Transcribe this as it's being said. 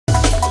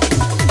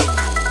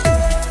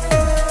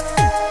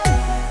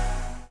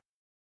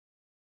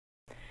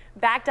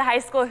Back to high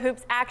school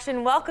hoops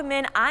action. Welcome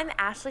in. I'm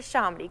Ashley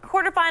Shamedy.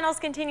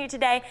 Quarterfinals continue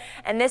today,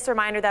 and this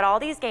reminder that all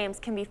these games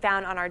can be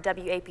found on our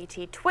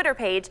WAPT Twitter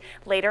page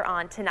later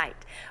on tonight.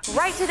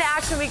 Right to the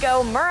action we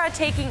go. Murrah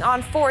taking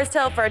on Forest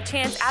Hill for a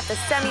chance at the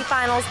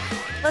semifinals.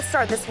 Let's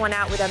start this one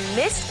out with a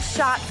missed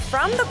shot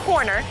from the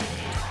corner.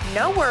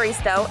 No worries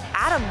though,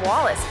 Adam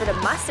Wallace for the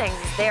Mustangs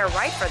is there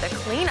right for the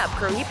cleanup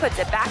crew. He puts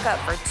it back up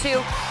for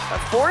two, but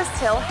Forest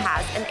Hill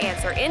has an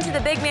answer. Into the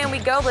big man we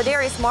go.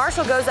 Ladarius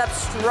Marshall goes up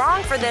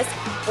strong for this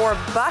for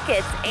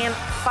buckets. And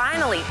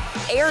finally,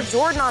 Air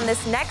Jordan on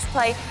this next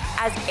play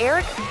as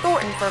Eric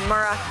Thornton for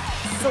Murrah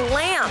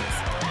slams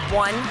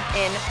one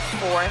in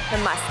for the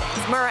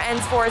Mustangs. Murrah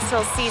ends Forest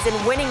Hill's season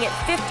winning it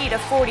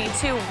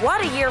 50-42.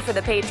 What a year for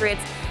the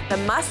Patriots. The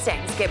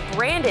Mustangs get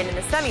Brandon in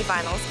the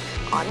semifinals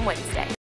on Wednesday.